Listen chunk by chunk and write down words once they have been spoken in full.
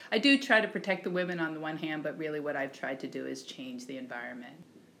I do try to protect the women on the one hand, but really what I've tried to do is change the environment.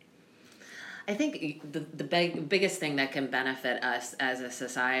 I think the biggest thing that can benefit us as a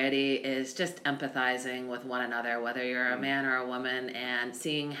society is just empathizing with one another, whether you're a man or a woman, and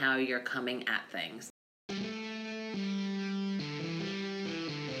seeing how you're coming at things.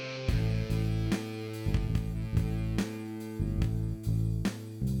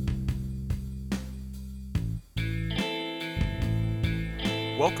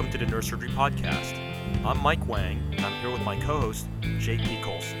 Welcome to the Neurosurgery Podcast. I'm Mike Wang, and I'm here with my co-host, J.P.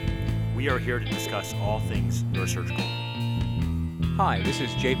 Colson. We are here to discuss all things neurosurgical. Hi, this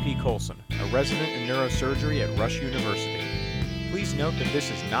is J.P. Colson, a resident in neurosurgery at Rush University. Please note that this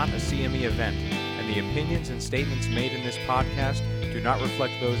is not a CME event, and the opinions and statements made in this podcast do not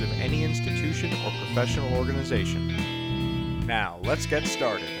reflect those of any institution or professional organization. Now, let's get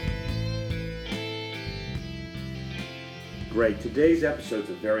started. Great. Today's episode is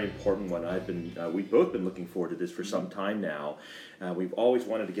a very important one. We've both been looking forward to this for some time now. We've always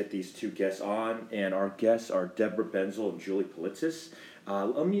wanted to get these two guests on, and our guests are Deborah Benzel and Julie Politzis.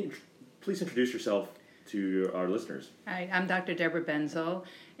 Please introduce yourself to our listeners. Hi, I'm Dr. Deborah Benzel,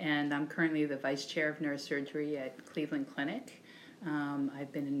 and I'm currently the Vice Chair of Neurosurgery at Cleveland Clinic.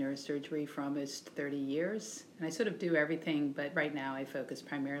 I've been in neurosurgery for almost 30 years, and I sort of do everything, but right now I focus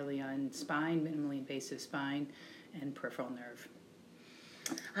primarily on spine, minimally invasive spine, and peripheral nerve.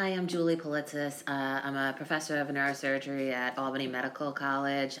 Hi, I'm Julie Politzis. I'm a professor of neurosurgery at Albany Medical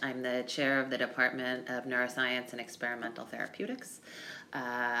College. I'm the chair of the Department of Neuroscience and Experimental Therapeutics.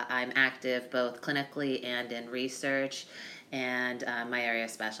 I'm active both clinically and in research, and my area of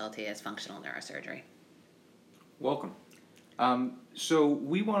specialty is functional neurosurgery. Welcome. So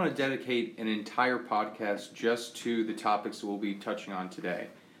we want to dedicate an entire podcast just to the topics we'll be touching on today.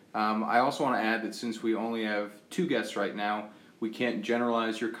 I also want to add that since we only have two guests right now, we can't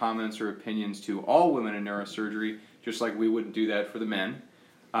generalize your comments or opinions to all women in neurosurgery, just like we wouldn't do that for the men.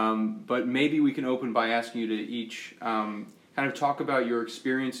 But maybe we can open by asking you to each kind of talk about your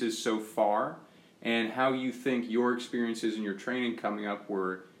experiences so far and how you think your experiences in your training coming up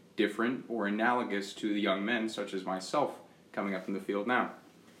were different or analogous to the young men, such as myself, coming up in the field now.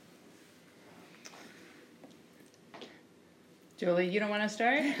 Julie, you don't want to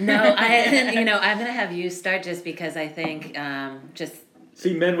start? No, I'm going to have you start just because I think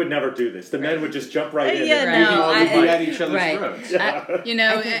See, men would never do this. The men would just jump right in and be at each other's right. throats.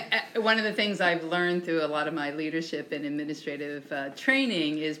 One of the things I've learned through a lot of my leadership and administrative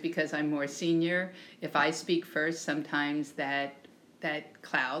training is because I'm more senior, if I speak first, sometimes that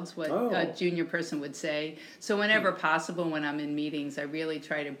clouds what a junior person would say. So whenever possible, when I'm in meetings, I really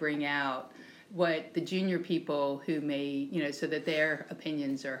try to bring out what the junior people who may, so that their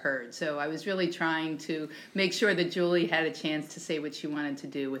opinions are heard. So I was really trying to make sure that Julie had a chance to say what she wanted to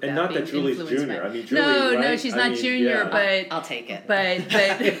do without being influenced. And not that Julie's junior. Julie, no, right? she's not junior, but I'll take it. But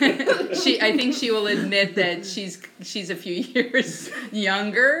I think she will admit that she's a few years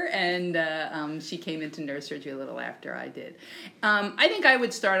younger, and she came into neurosurgery a little after I did. I think I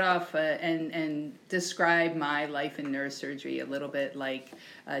would start off and describe my life in neurosurgery a little bit like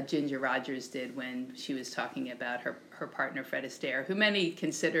Ginger Rogers did when she was talking about her partner Fred Astaire, who many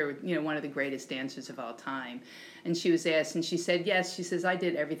consider one of the greatest dancers of all time. And she was asked, and she said, yes. She says, I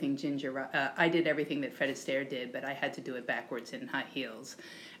did everything that Fred Astaire did, but I had to do it backwards in high heels.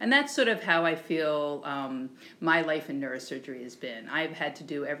 And that's sort of how I feel my life in neurosurgery has been. I've had to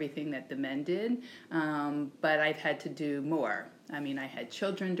do everything that the men did, but I've had to do more. I mean, I had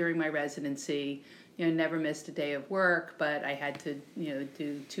children during my residency. Never missed a day of work, but I had to,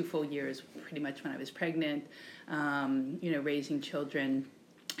 do 2 full years pretty much when I was pregnant, raising children.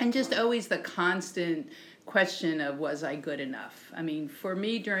 And just always the constant question of, was I good enough? I mean, for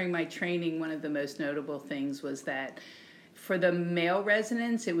me during my training, one of the most notable things was that for the male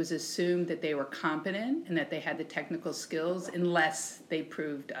residents, it was assumed that they were competent and that they had the technical skills unless they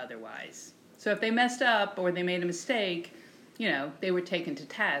proved otherwise. So if they messed up or they made a mistake, they were taken to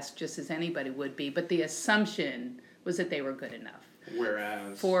task just as anybody would be, but the assumption was that they were good enough.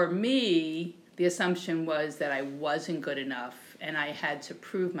 Whereas for me, the assumption was that I wasn't good enough and I had to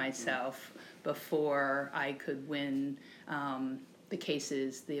prove myself before I could win the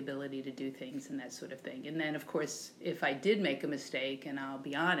cases, the ability to do things and that sort of thing. And then, of course, if I did make a mistake, and I'll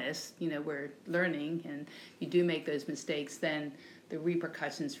be honest, we're learning, and you do make those mistakes, then the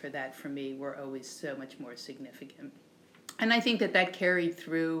repercussions for that for me were always so much more significant. And I think that carried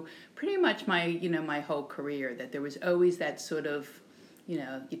through pretty much my, my whole career, that there was always that sort of,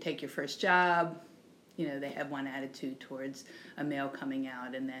 you take your first job, they have one attitude towards a male coming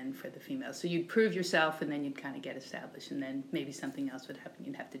out, and then for the female. So you'd prove yourself, and then you'd kind of get established, and then maybe something else would happen.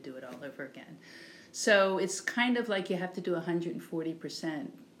 You'd have to do it all over again. So it's kind of like you have to do 140%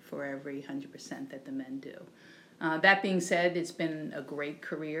 for every 100% that the men do. That being said, it's been a great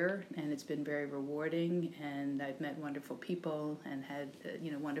career, and it's been very rewarding, and I've met wonderful people and had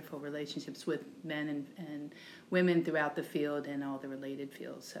wonderful relationships with men and women throughout the field and all the related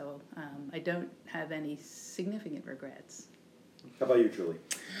fields. So I don't have any significant regrets. How about you, Julie?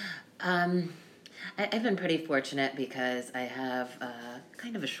 I've been pretty fortunate because I have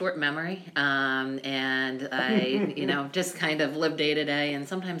kind of a short memory, and I, just kind of live day to day, and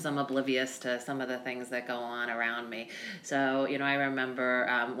sometimes I'm oblivious to some of the things that go on around me. So, I remember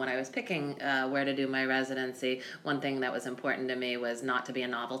when I was picking where to do my residency, one thing that was important to me was not to be a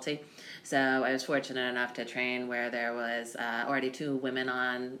novelty. So I was fortunate enough to train where there was already 2 women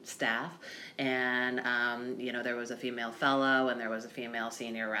on staff, and there was a female fellow and there was a female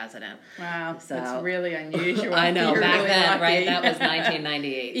senior resident. Wow, so that's really unusual. I know, You're back really then, lucky. right? That was 1998.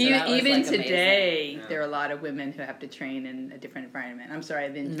 So that was, even like, today, amazing. there are a lot of women who have to train in a different environment. I'm sorry,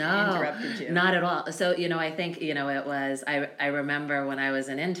 I've No, interrupted you. Not at all. So, I think, it was, I remember when I was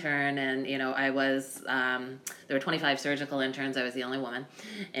an intern, and, I was, there were 25 surgical interns. I was the only woman.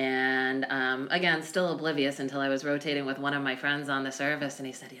 And, again, still oblivious until I was rotating with one of my friends on the service, and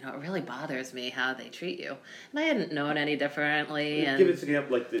he said, it really bothers me how they treat you. And I hadn't known any differently. And Give us an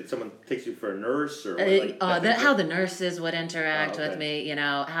example, like that someone takes you for a nurse, or how the nurses would interact okay. with me,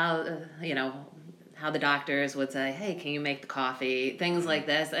 how the doctors would say, hey, can you make the coffee, things like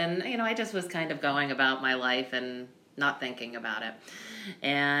this. And, I just was kind of going about my life and not thinking about it.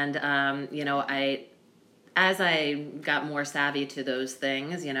 And, as I got more savvy to those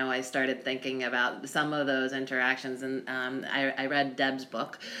things, I started thinking about some of those interactions, and I read Deb's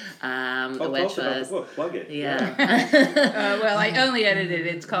book, which tell us about was the book. Plug it. Yeah. Well, I only edited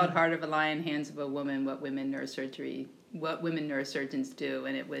it. It's called Heart of a Lion, Hands of a Woman, What Women Neurosurgeons Do,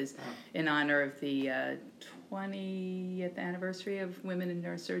 and it was in honor of the 20th anniversary of Women in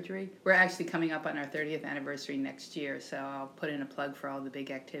Neurosurgery. We're actually coming up on our 30th anniversary next year, so I'll put in a plug for all the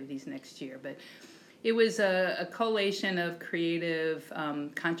big activities next year. But it was a collation of creative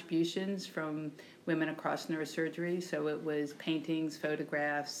contributions from women across neurosurgery. So it was paintings,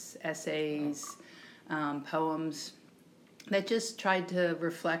 photographs, essays, poems that just tried to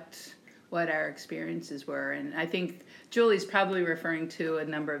reflect what our experiences were. And I think Julie's probably referring to a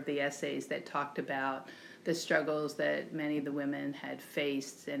number of the essays that talked about the struggles that many of the women had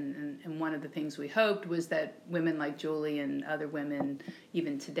faced. And one of the things we hoped was that women like Julie and other women,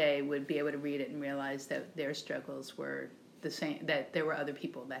 even today, would be able to read it and realize that their struggles were the same, that there were other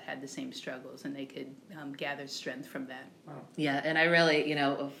people that had the same struggles, and they could gather strength from that. Yeah, and I really,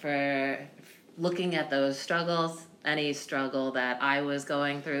 for looking at those struggles, any struggle that I was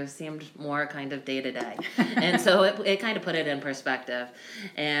going through seemed more kind of day to day. And so it kind of put it in perspective.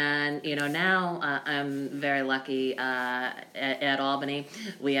 And, now I'm very lucky at Albany.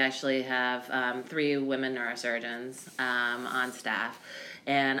 We actually have 3 women neurosurgeons on staff.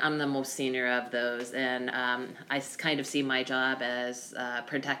 And I'm the most senior of those, and I kind of see my job as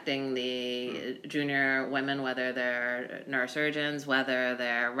protecting the junior women, whether they're neurosurgeons, whether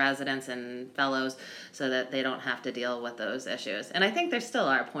they're residents and fellows, so that they don't have to deal with those issues. And I think there still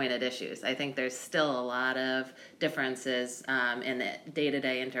are pointed issues. I think there's still a lot of differences in the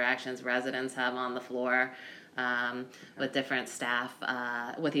day-to-day interactions residents have on the floor with different staff,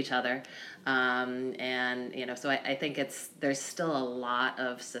 with each other. So I think there's still a lot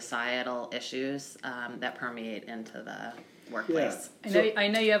of societal issues that permeate into the workplace. Yeah. I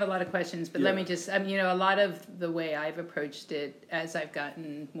know you have a lot of questions, but let me just, a lot of the way I've approached it as I've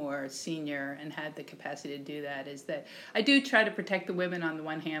gotten more senior and had the capacity to do that is that I do try to protect the women on the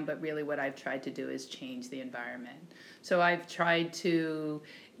one hand, but really what I've tried to do is change the environment. So I've tried to,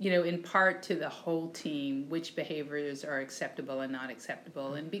 in part to the whole team, which behaviors are acceptable and not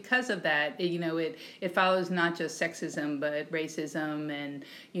acceptable. And because of that, it follows not just sexism, but racism. And,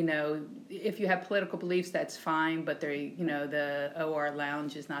 if you have political beliefs, that's fine, but the OR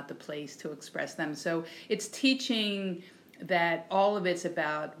lounge is not the place to express them. So it's teaching that all of it's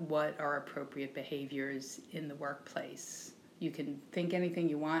about what are appropriate behaviors in the workplace. You can think anything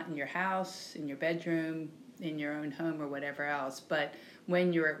you want in your house, in your bedroom, in your own home, or whatever else, but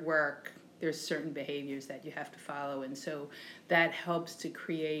when you're at work, there's certain behaviors that you have to follow, and so that helps to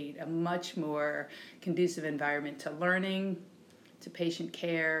create a much more conducive environment to learning, to patient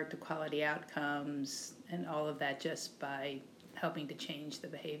care, to quality outcomes, and all of that just by helping to change the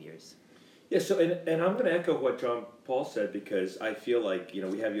behaviors. Yeah, so and I'm going to echo what John Paul said, because I feel like,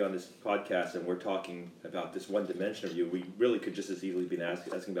 we have you on this podcast and we're talking about this one dimension of you. We really could just as easily be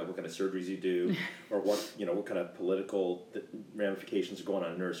asking about what kind of surgeries you do, or what kind of political ramifications are going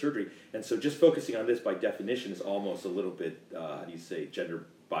on in neurosurgery. And so just focusing on this by definition is almost a little bit, how do you say, gender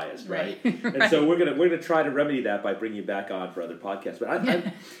biased, right? And so we're gonna try to remedy that by bringing you back on for other podcasts. But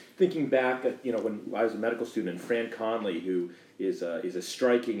I'm thinking back at, when I was a medical student, and Fran Conley, who is a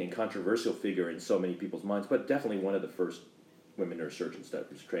striking and controversial figure in so many people's minds, but definitely one of the first women neurosurgeons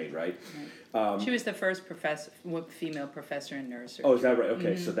that was trained, right? She was the first female professor in neurosurgery. Oh, is that right?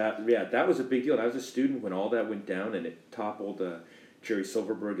 Okay, so that was a big deal. And I was a student when all that went down, and it toppled Jerry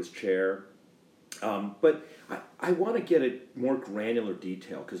Silverberg's chair. But I want to get a more granular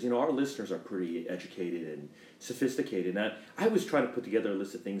detail, because our listeners are pretty educated and sophisticated. And I was trying to put together a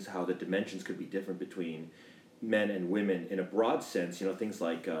list of things, how the dimensions could be different between men and women in a broad sense. Things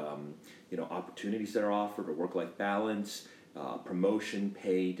like opportunities that are offered, or work-life balance, promotion,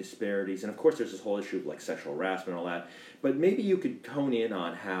 pay disparities, and of course there's this whole issue of like sexual harassment and all that. But maybe you could hone in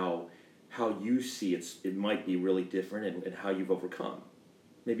on how you see it might be really different, and how you've overcome.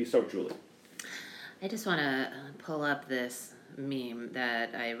 Maybe start with Julie. I just want to pull up this meme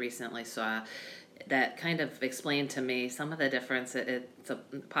that I recently saw that kind of explained to me some of the difference. It's a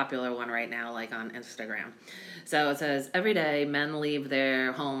popular one right now, like on Instagram. So it says, every day men leave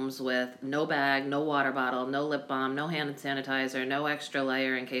their homes with no bag, no water bottle, no lip balm, no hand sanitizer, no extra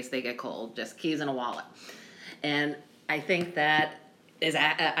layer in case they get cold, just keys and a wallet. And I think that's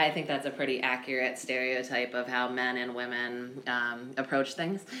a pretty accurate stereotype of how men and women approach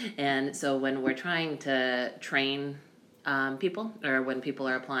things. And so when we're trying to train people, or when people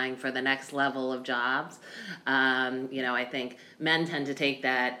are applying for the next level of jobs, I think men tend to take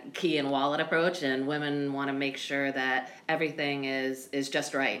that key and wallet approach, and women want to make sure that everything is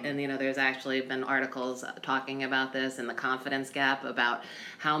just right. And there's actually been articles talking about this in the confidence gap, about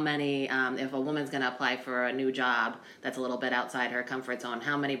how many, if a woman's going to apply for a new job that's a little bit outside her comfort zone,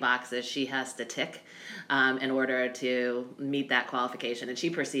 how many boxes she has to tick in order to meet that qualification. And she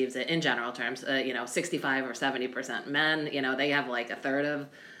perceives it, in general terms, 65 or 70%. Men, they have like a third of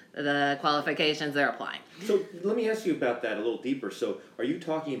the qualifications they're applying. So let me ask you about that a little deeper. So are you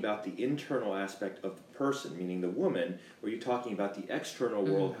talking about the internal aspect of the person, meaning the woman, or are you talking about the external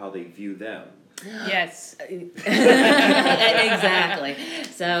world, how they view them? Yes. Exactly.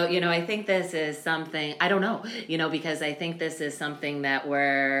 So, I think this is something, I don't know, because I think this is something that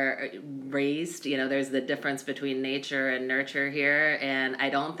we're raised, there's the difference between nature and nurture here, and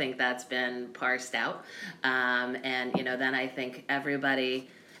I don't think that's been parsed out. And, then I think everybody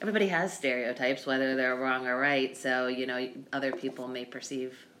has stereotypes, whether they're wrong or right, so, other people may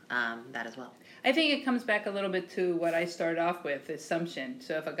perceive that as well. I think it comes back a little bit to what I started off with, assumption.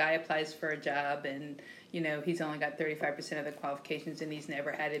 So if a guy applies for a job and, he's only got 35% of the qualifications and he's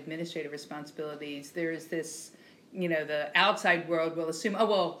never had administrative responsibilities, there's this, the outside world will assume, oh,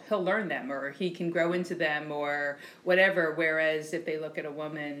 well, he'll learn them, or he can grow into them, or whatever. Whereas if they look at a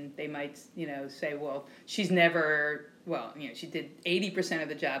woman, they might, say, well, she's never... Well, she did 80% of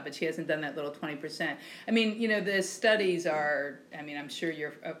the job, but she hasn't done that little 20%. I mean, the studies are, I'm sure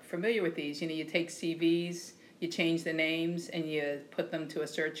you're familiar with these. You take CVs, you change the names, and you put them to a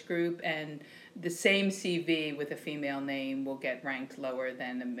search group, and the same CV with a female name will get ranked lower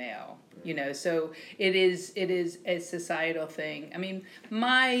than a male. So it is a societal thing. I mean,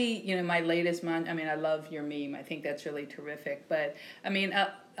 my latest I love your meme. I think that's really terrific. But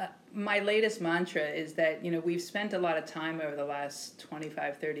my latest mantra is that, we've spent a lot of time over the last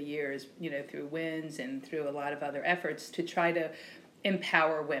 25, 30 years, through WINS and through a lot of other efforts to try to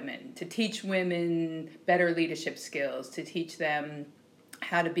empower women, to teach women better leadership skills, to teach them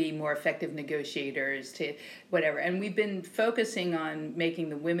how to be more effective negotiators, to whatever. And we've been focusing on making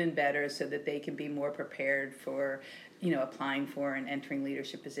the women better so that they can be more prepared for, applying for and entering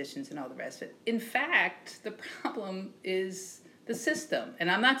leadership positions and all the rest of it. In fact, the problem is the system. And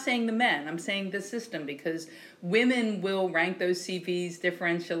I'm not saying the men, I'm saying the system, because women will rank those CVs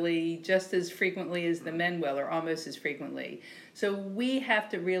differentially just as frequently as the men will, or almost as frequently. So we have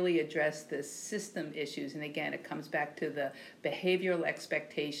to really address the system issues. And again, it comes back to the behavioral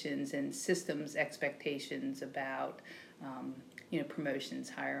expectations and systems expectations about promotions,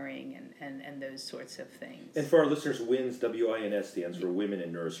 hiring, and those sorts of things. And for our listeners, WINS, WINS, stands for Women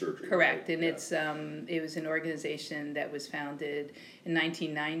in Neurosurgery. Correct, right? and it was an organization that was founded in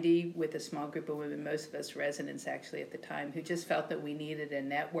 1990 with a small group of women, most of us residents actually at the time, who just felt that we needed a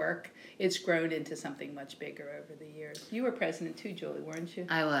network. It's grown into something much bigger over the years. You were president too, Julie, weren't you?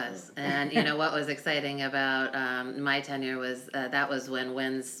 I was. And, what was exciting about my tenure was that was when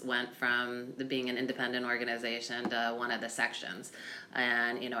WINS went from being an independent organization to one of the sections.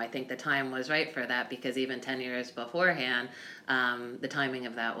 And, I think the time was right for that because even 10 years beforehand, the timing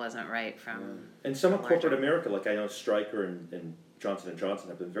of that wasn't right from... And some of corporate America, like I know Stryker and Johnson & Johnson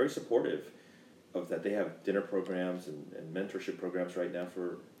have been very supportive of that. They have dinner programs and mentorship programs right now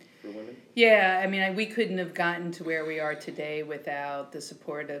for women. Yeah, I mean, we couldn't have gotten to where we are today without the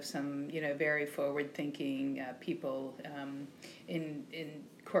support of some, very forward-thinking people in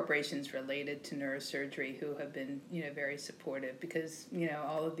corporations related to neurosurgery who have been, very supportive because,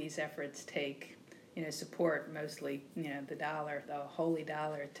 all of these efforts take, support mostly, the dollar, the holy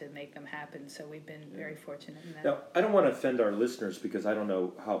dollar to make them happen. So we've been very fortunate in that. Now, I don't want to offend our listeners because I don't know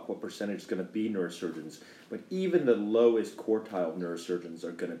what percentage is going to be neurosurgeons, but even the lowest quartile of neurosurgeons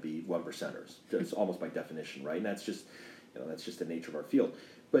are going to be 1%ers. That's almost by definition, right? And that's just, that's just the nature of our field.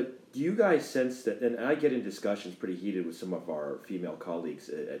 But do you guys sense that, and I get in discussions pretty heated with some of our female colleagues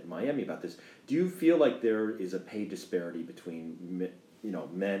at Miami about this, do you feel like there is a pay disparity between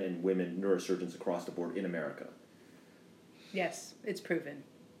men and women neurosurgeons across the board in America? Yes, it's proven.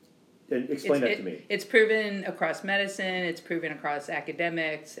 And explain that to me. It's proven across medicine, it's proven across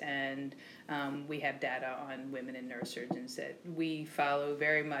academics, and we have data on women and neurosurgeons that we follow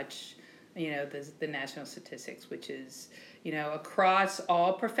very much, the national statistics, which is, across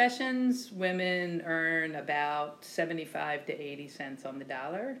all professions, women earn about 75 to 80 cents on the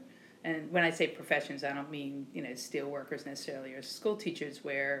dollar. And when I say professions, I don't mean, steel workers necessarily or school teachers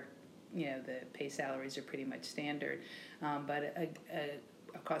where, the pay salaries are pretty much standard. But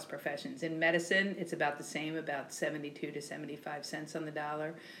across professions. In medicine, it's about the same, about 72 to 75 cents on the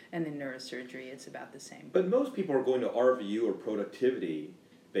dollar. And in neurosurgery, it's about the same. But most people are going to RVU or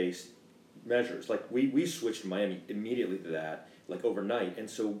productivity-based measures. Like we switched Miami immediately to that, like overnight. And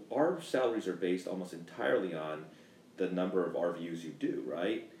so our salaries are based almost entirely on the number of RVUs you do,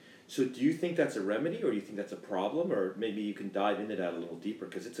 right? So do you think that's a remedy, or do you think that's a problem, or maybe you can dive into that a little deeper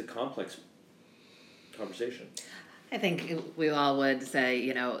because it's a complex conversation? I think we all would say,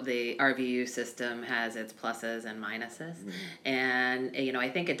 the RVU system has its pluses and minuses. Mm-hmm. And, I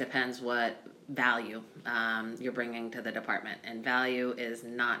think it depends what value you're bringing to the department. And value is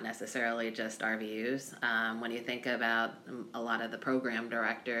not necessarily just RVUs. When you think about a lot of the program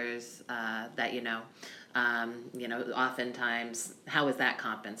directors that oftentimes how is that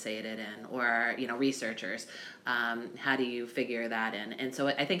compensated in, or researchers, how do you figure that in? And so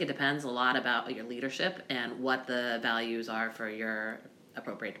I think it depends a lot about your leadership and what the values are for your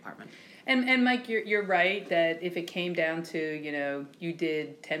appropriate department. And Mike, you're right that if it came down to, you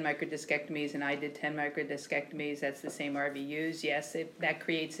did 10 microdiscectomies and I did 10 microdiscectomies, that's the same RVUs. Yes, that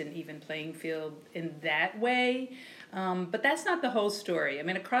creates an even playing field in that way. But that's not the whole story. I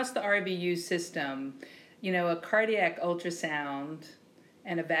mean, across the RVU system, a cardiac ultrasound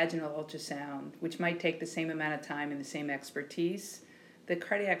and a vaginal ultrasound, which might take the same amount of time and the same expertise, the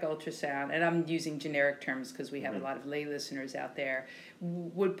cardiac ultrasound, and I'm using generic terms because we have a lot of lay listeners out there,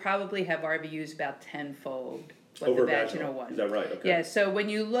 would probably have RVUs about tenfold what over the vaginal one. Is that right? Okay. Yeah, so when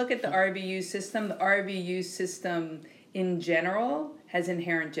you look at the RVU system in general has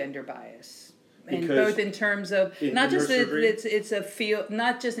inherent gender bias. And both in terms of not just it's a field,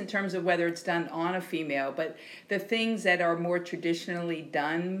 not just in terms of whether it's done on a female, but the things that are more traditionally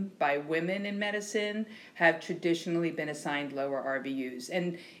done by women in medicine have traditionally been assigned lower RVUs.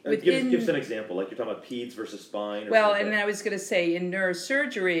 And give us an example, like you're talking about peds versus spine. Well, and I was going to say in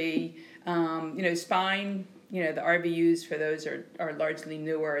neurosurgery, spine. The RVUs for those are largely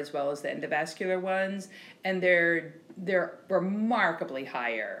newer as well as the endovascular ones, and they're remarkably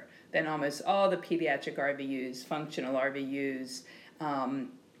higher than almost all the pediatric RVUs, functional RVUs,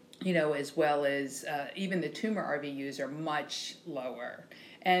 as well as even the tumor RVUs are much lower.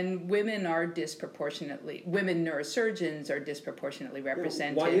 And women neurosurgeons are disproportionately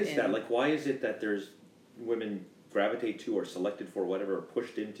represented. Why is that? Like, why is it that there's women gravitate to or selected for whatever or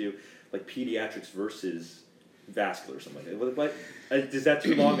pushed into, like pediatrics versus vascular or something like that? Is that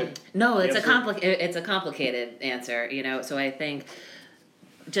too long? No, it's a complicated answer. So I think,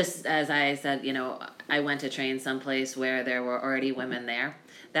 just as I said, I went to train someplace where there were already women there.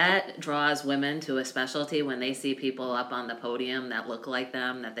 that draws women to a specialty when they see people up on the podium that look like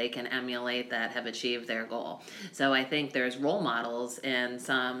them, that they can emulate, that have achieved their goal. So I think there's role models in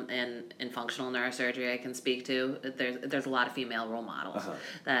functional neurosurgery I can speak to. There's a lot of female role models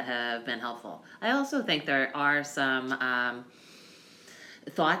that have been helpful. I also think there are some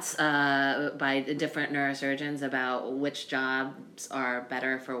thoughts by different neurosurgeons about which jobs are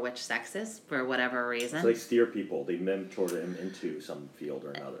better for which sexes for whatever reason. So they steer people, they mentor them into some field or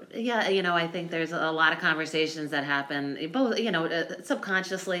another. Yeah, I think there's a lot of conversations that happen both,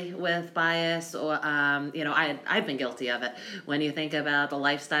 subconsciously with bias or, I've been guilty of it. When you think about the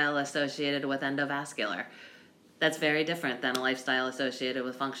lifestyle associated with endovascular, that's very different than a lifestyle associated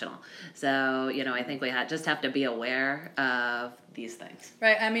with functional. So, I think we just have to be aware of these things.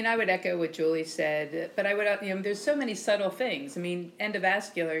 Right. I mean, I would echo what Julie said, but I would, there's so many subtle things. I mean,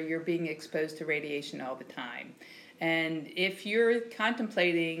 endovascular, you're being exposed to radiation all the time. And if you're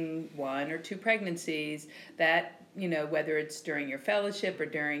contemplating 1 or 2 pregnancies, that, whether it's during your fellowship or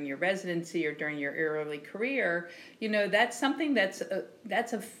during your residency or during your early career, that's something that's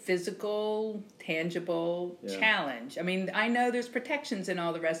a physical, tangible challenge. I mean, I know there's protections and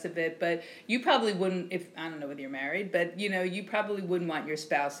all the rest of it, but you probably wouldn't, I don't know whether you're married, but, you probably wouldn't want your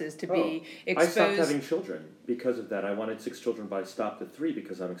spouses to be exposed. I stopped having children because of that. I wanted 6 children, but I stopped at 3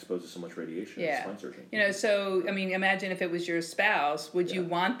 because I'm exposed to so much radiation in spine surgery. So, I mean, imagine if it was your spouse, would you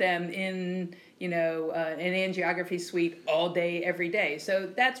want them in an angiography suite all day, every day? So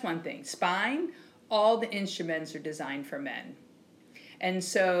that's one thing. Spine, all the instruments are designed for men. And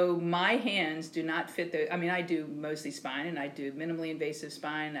so my hands do not fit I do mostly spine, and I do minimally invasive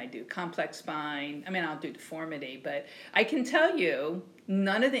spine, I do complex spine. I mean, I'll do deformity, but I can tell you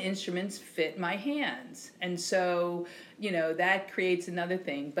none of the instruments fit my hands. And so, that creates another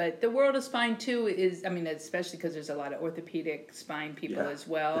thing. But the world of spine, too, is, especially because there's a lot of orthopedic spine people as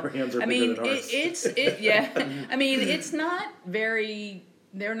well. Their hands are bigger than ours. It's not very...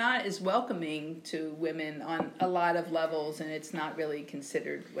 They're not as welcoming to women on a lot of levels, and it's not really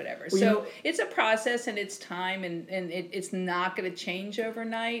considered whatever. So it's a process, and it's time, and it's not going to change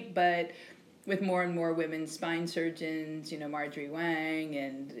overnight, but with more and more women spine surgeons, Marjorie Wang,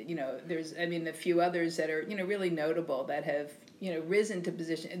 and, there's, a few others that are, really notable that have, risen to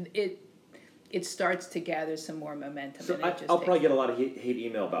position. It starts to gather some more momentum. So I'll probably get a lot of hate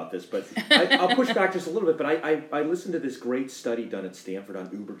email about this, but I'll push back just a little bit. But I listened to this great study done at Stanford on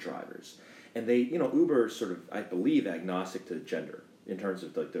Uber drivers. And they, Uber is sort of, I believe, agnostic to gender in terms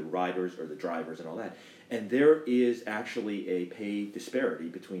of the riders or the drivers and all that. And there is actually a pay disparity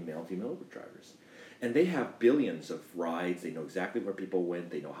between male and female Uber drivers. And they have billions of rides. They know exactly where people went.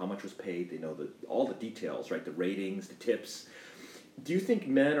 They know how much was paid. They know all the details, right? The ratings, the tips. Do you think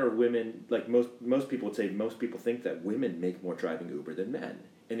men or women, like most people would say, most people think that women make more driving Uber than men.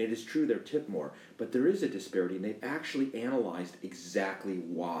 And it is true they're tipped more. But there is a disparity, and they've actually analyzed exactly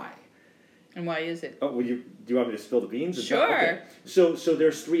why. And why is it? Oh, do you want me to spill the beans? Sure. Okay. So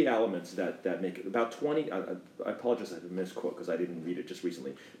there's 3 elements that make it. About 20, I apologize, I have a misquote because I didn't read it just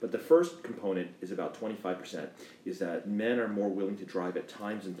recently. But the first component is about 25%, is that men are more willing to drive at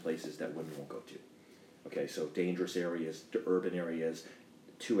times and places that women won't go to. Okay, so dangerous areas, urban areas,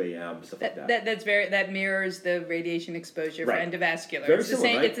 2 a.m., stuff like that. That mirrors the radiation exposure for endovascular. Very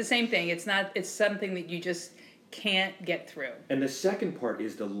similar, right? It's the same thing. It's something that you just can't get through. And the second part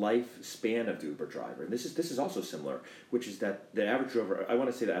is the lifespan of the Uber driver. And this is also similar, which is that the average driver, I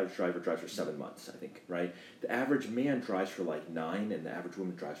want to say the average driver drives for 7 months, I think, right? The average man drives for like 9, and the average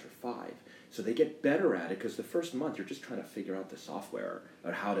woman drives for 5. So they get better at it because the first month you're just trying to figure out the software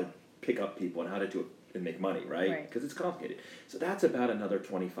or how to pick up people and how to do it and make money, right? Because it's complicated. So that's about another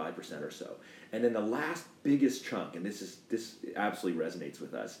 25% or so. And then the last biggest chunk, and this absolutely resonates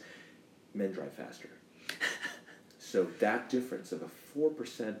with us, men drive faster. So that difference of a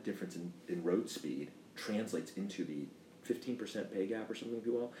 4% difference in road speed translates into the 15% pay gap or something, if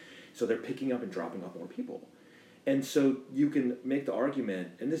you will. So they're picking up and dropping off more people. And so you can make the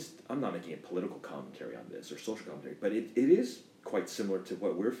argument, and this, I'm not making a political commentary on this or social commentary, but it is quite similar to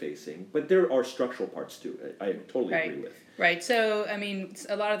what we're facing, but there are structural parts too. I totally agree with. Right. So,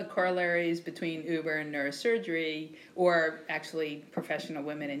 a lot of the corollaries between Uber and neurosurgery, or actually professional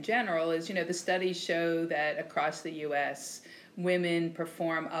women in general, is, the studies show that across the U.S., women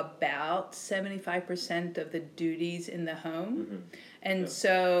perform about 75% of the duties in the home. Mm-hmm. And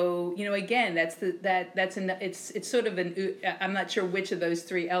so, again, it's sort of I'm not sure which of those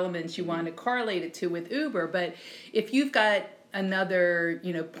 3 elements you want to correlate it to with Uber, but if you've got another,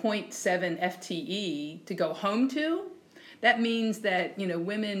 0.7 FTE to go home to, that means that,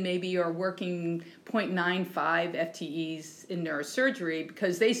 women maybe are working 0.95 FTEs in neurosurgery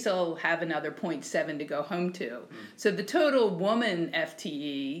because they still have another 0.7 to go home to. So the total woman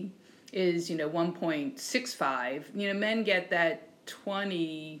FTE is, 1.65. Men get that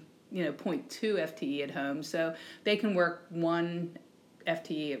 20, 0.2 FTE at home. So they can work 1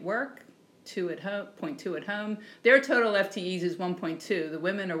 FTE at work, 2 at home, 0.2 at home. Their total FTEs is 1.2. The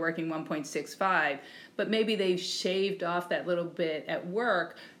women are working 1.65, but maybe they've shaved off that little bit at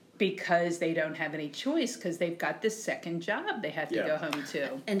work because they don't have any choice because they've got this second job they have to go home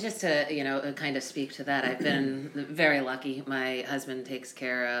to. And just to, kind of speak to that, I've been very lucky. My husband takes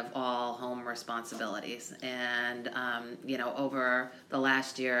care of all home responsibilities. And, over the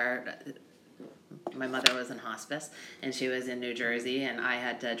last year, my mother was in hospice and she was in New Jersey, and I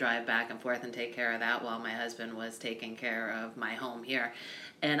had to drive back and forth and take care of that while my husband was taking care of my home here.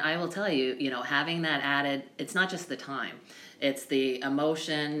 And I will tell you, having that added, it's not just the time. It's the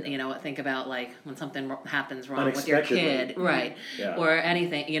emotion, think about like when something happens wrong with your kid, right? Yeah. Or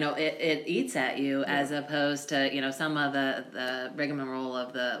anything, it eats at you as opposed to, some of the rigmarole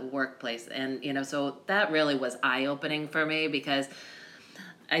of the workplace. And, so that really was eye-opening for me because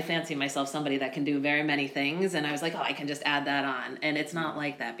I fancy myself somebody that can do very many things, and I was like, I can just add that on. And it's not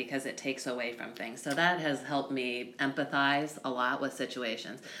like that because it takes away from things. So that has helped me empathize a lot with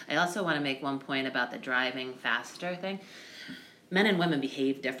situations. I also want to make one point about the driving faster thing. Men and women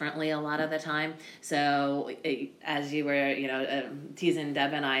behave differently a lot of the time. So as you were, teasing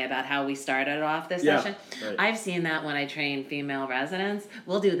Deb and I about how we started off this session, right. I've seen that when I train female residents.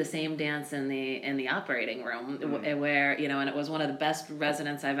 We'll do the same dance in the operating room where, and it was one of the best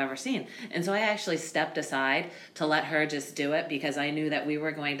residents I've ever seen. And so I actually stepped aside to let her just do it because I knew that we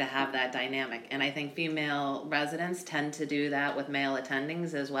were going to have that dynamic. And I think female residents tend to do that with male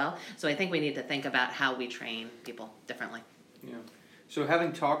attendings as well. So I think we need to think about how we train people differently. Yeah. So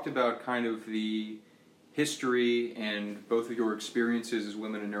having talked about kind of the history and both of your experiences as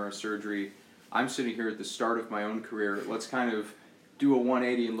women in neurosurgery, I'm sitting here at the start of my own career. Let's kind of do a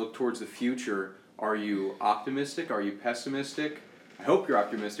 180 and look towards the future. Are you optimistic? Are you pessimistic? I hope you're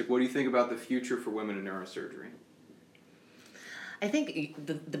optimistic. What do you think about the future for women in neurosurgery? I think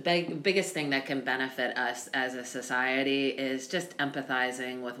the biggest thing that can benefit us as a society is just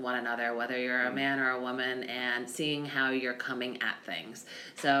empathizing with one another, whether you're a man or a woman, and seeing how you're coming at things.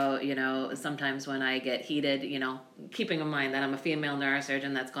 So, sometimes when I get heated, keeping in mind that I'm a female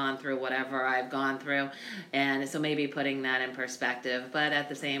neurosurgeon that's gone through whatever I've gone through, and so maybe putting that in perspective. But at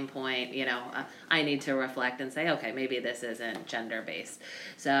the same point, I need to reflect and say, okay, maybe this isn't gender-based.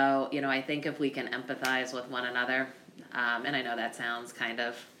 So, I think if we can empathize with one another, and I know that sounds kind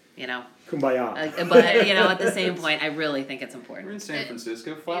of, kumbaya. But, at the same point, I really think it's important. We're in San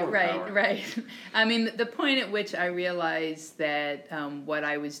Francisco, flower power. Right. I mean, the point at which I realized that what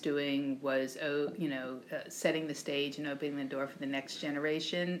I was doing was, setting the stage and opening the door for the next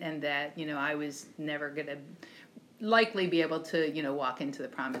generation, and that, I was never going to likely be able to, walk into the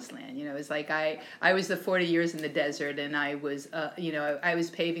promised land. It's like I was the 40 years in the desert, and I was, I was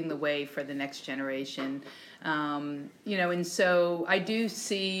paving the way for the next generation. And so I do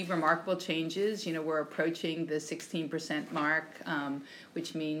see remarkable changes. We're approaching the 16% mark,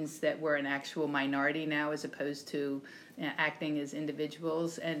 which means that we're an actual minority now as opposed to acting as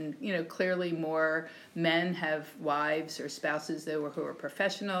individuals. And, clearly more men have wives or spouses who are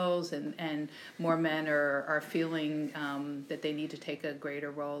professionals, and more men are feeling that they need to take a greater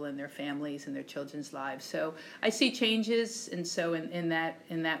role in their families and their children's lives. So I see changes, and so in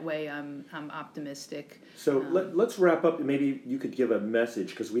that way I'm optimistic. So let's wrap up. Maybe you could give a message,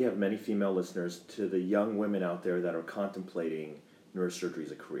 because we have many female listeners, to the young women out there that are contemplating neurosurgery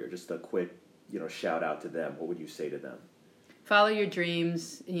as a career. Just a quick, shout out to them. What would you say to them? Follow your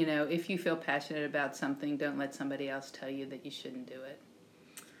dreams. If you feel passionate about something, don't let somebody else tell you that you shouldn't do it.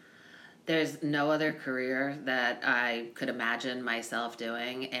 There's no other career that I could imagine myself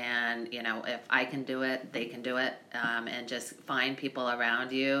doing, and if I can do it, they can do it, and just find people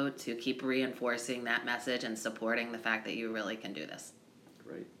around you to keep reinforcing that message and supporting the fact that you really can do this.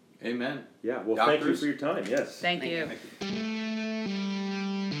 Great. Amen. Yeah, well, Doctors? Thank you for your time. Yes. Thank you. Thank you.